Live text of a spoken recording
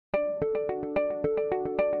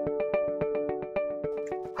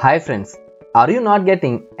Hi friends, are you not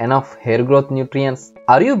getting enough hair growth nutrients?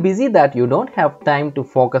 Are you busy that you don't have time to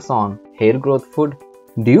focus on hair growth food?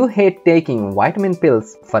 Do you hate taking vitamin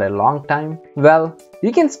pills for a long time? Well,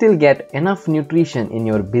 you can still get enough nutrition in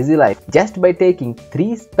your busy life just by taking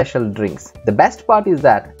 3 special drinks. The best part is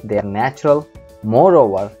that they are natural.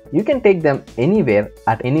 Moreover, you can take them anywhere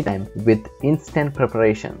at any time with instant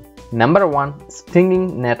preparation. Number 1.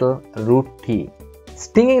 Stinging Nettle Root Tea.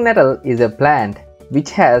 Stinging nettle is a plant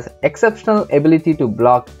which has exceptional ability to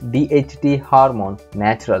block DHT hormone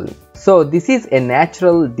naturally. So this is a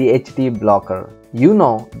natural DHT blocker. You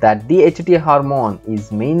know that DHT hormone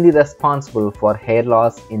is mainly responsible for hair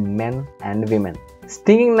loss in men and women.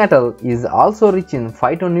 Stinging nettle is also rich in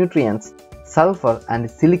phytonutrients, sulfur and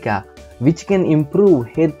silica, which can improve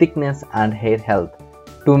hair thickness and hair health.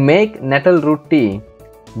 To make nettle root tea,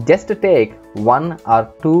 just take 1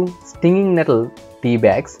 or 2 stinging nettle tea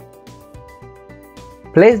bags.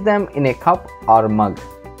 Place them in a cup or mug.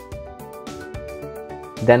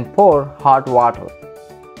 Then pour hot water.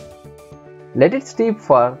 Let it steep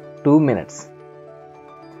for 2 minutes.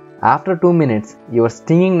 After 2 minutes, your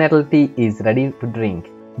stinging nettle tea is ready to drink.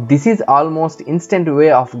 This is almost instant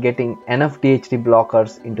way of getting enough DHT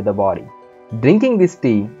blockers into the body. Drinking this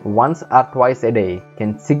tea once or twice a day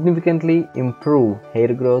can significantly improve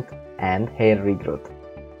hair growth and hair regrowth.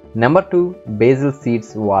 Number 2. Basil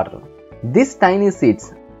seeds water. These tiny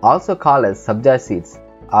seeds, also called as sabja seeds,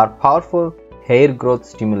 are powerful hair growth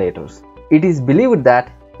stimulators. It is believed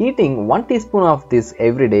that eating 1 teaspoon of this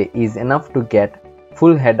every day is enough to get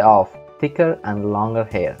full head of thicker and longer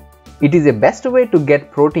hair. It is the best way to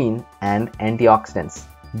get protein and antioxidants.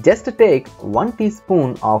 Just take 1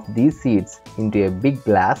 teaspoon of these seeds into a big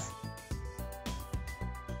glass.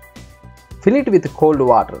 Fill it with cold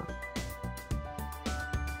water.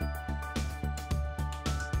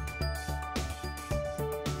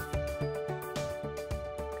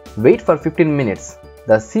 Wait for 15 minutes.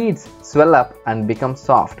 The seeds swell up and become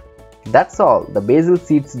soft. That's all, the basil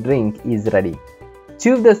seeds drink is ready.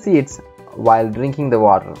 Chew the seeds while drinking the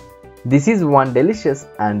water. This is one delicious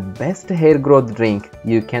and best hair growth drink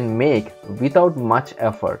you can make without much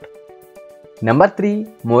effort. Number 3.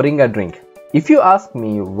 Moringa drink. If you ask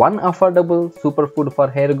me one affordable superfood for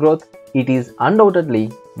hair growth, it is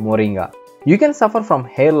undoubtedly moringa. You can suffer from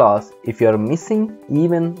hair loss if you are missing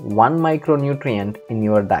even 1 micronutrient in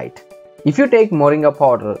your diet. If you take moringa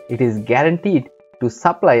powder, it is guaranteed to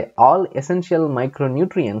supply all essential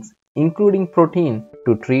micronutrients including protein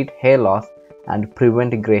to treat hair loss and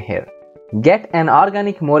prevent grey hair. Get an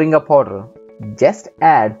organic moringa powder. Just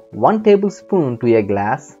add 1 tablespoon to a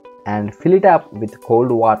glass and fill it up with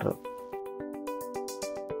cold water.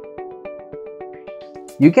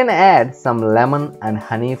 You can add some lemon and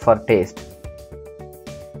honey for taste.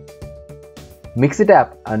 Mix it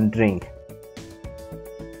up and drink.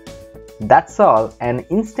 That's all, an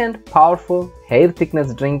instant powerful hair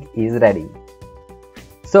thickness drink is ready.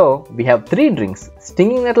 So we have 3 drinks.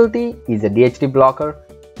 Stinging nettle tea is a DHT blocker,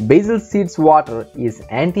 basil seeds water is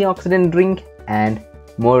antioxidant drink, and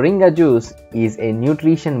moringa juice is a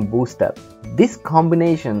nutrition booster. This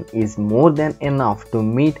combination is more than enough to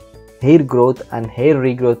meet hair growth and hair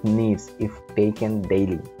regrowth needs if taken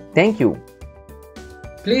daily. Thank you.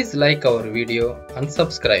 Please like our video and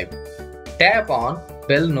subscribe. Tap on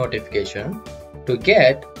bell notification to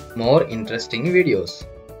get more interesting videos.